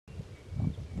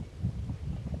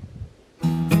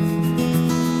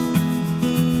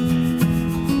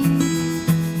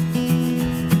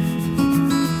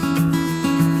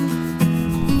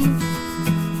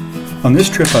On this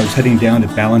trip I was heading down to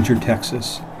Ballinger,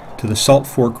 Texas, to the Salt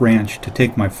Fork Ranch to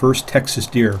take my first Texas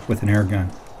deer with an air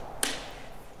gun.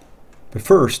 But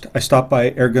first, I stopped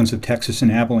by Airguns of Texas in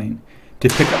Abilene to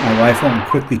pick up my rifle and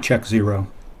quickly check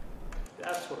zero.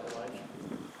 That's what I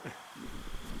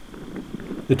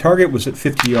like. The target was at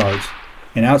 50 yards,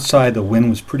 and outside the wind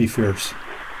was pretty fierce.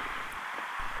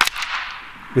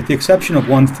 With the exception of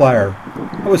one flyer,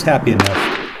 I was happy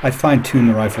enough. I'd fine-tune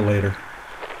the rifle later.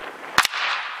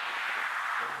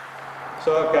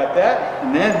 So I've got that,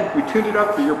 and then we tuned it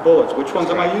up for your bullets. Which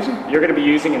ones am I using? You're going to be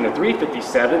using in the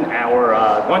 357 our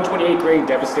 128 grain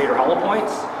Devastator hollow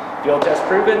points, field test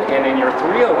proven, and in your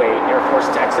 308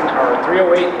 AirForce Texan our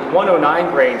 308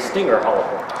 109 grain Stinger hollow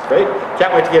point. Great.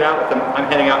 Can't wait to get out with them.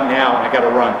 I'm heading out now, and I got to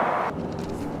run.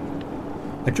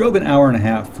 I drove an hour and a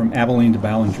half from Abilene to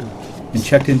Ballinger and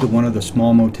checked into one of the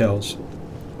small motels.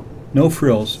 No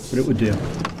frills, but it would do.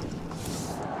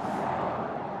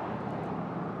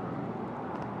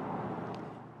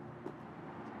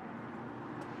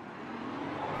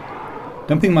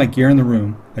 Dumping my gear in the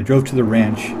room, I drove to the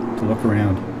ranch to look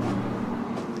around.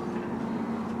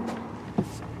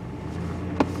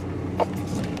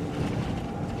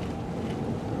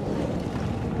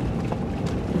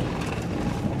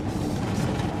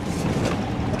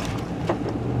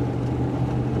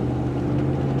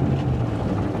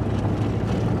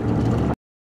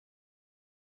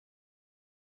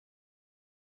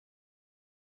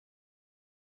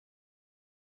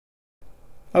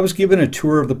 I was given a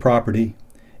tour of the property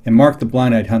and marked the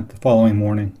blind I'd hunt the following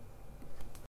morning.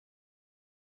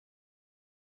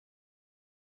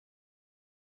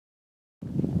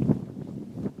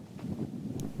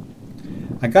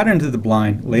 I got into the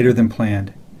blind later than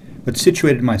planned, but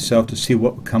situated myself to see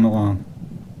what would come along.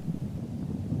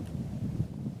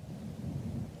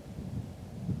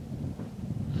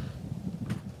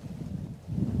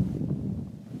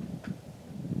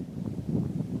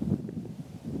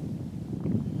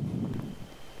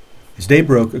 As day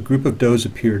broke, a group of does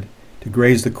appeared to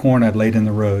graze the corn I'd laid in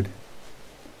the road,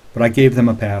 but I gave them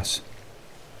a pass.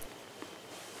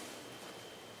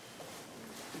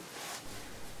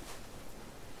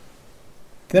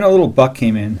 Then a little buck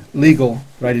came in, legal,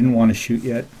 but I didn't want to shoot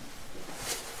yet.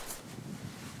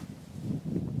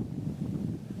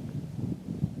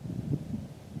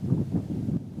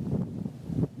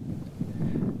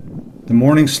 The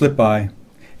morning slipped by,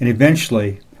 and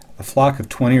eventually a flock of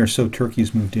 20 or so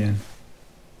turkeys moved in.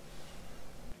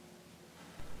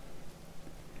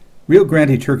 Rio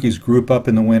Grande turkeys group up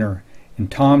in the winter,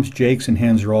 and toms, jakes, and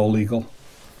hens are all legal.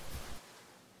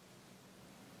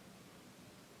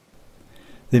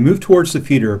 They moved towards the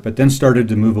feeder, but then started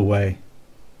to move away.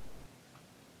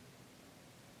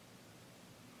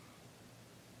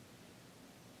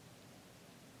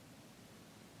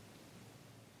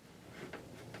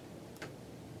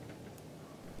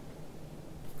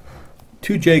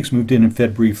 Two jakes moved in and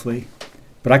fed briefly,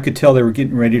 but I could tell they were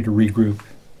getting ready to regroup.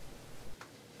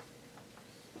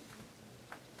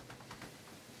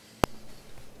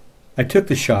 I took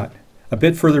the shot, a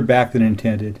bit further back than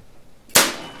intended.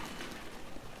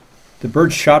 The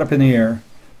bird shot up in the air,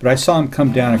 but I saw him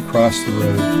come down across the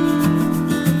road.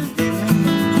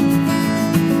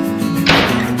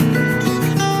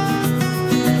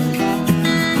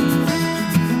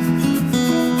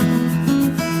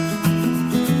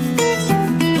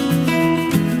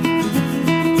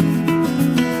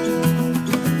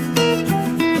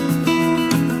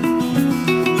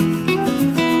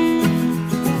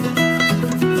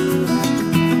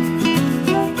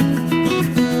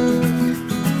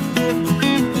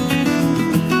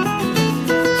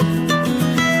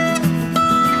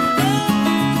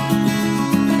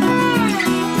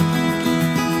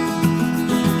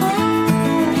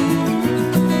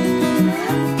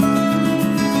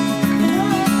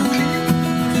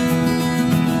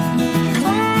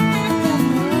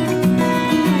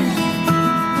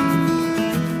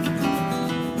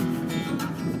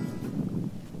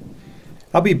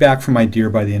 I'll be back for my deer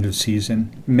by the end of the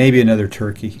season, maybe another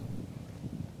turkey.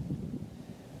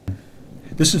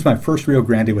 This is my first Rio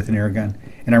Grande with an air gun,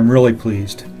 and I'm really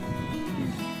pleased.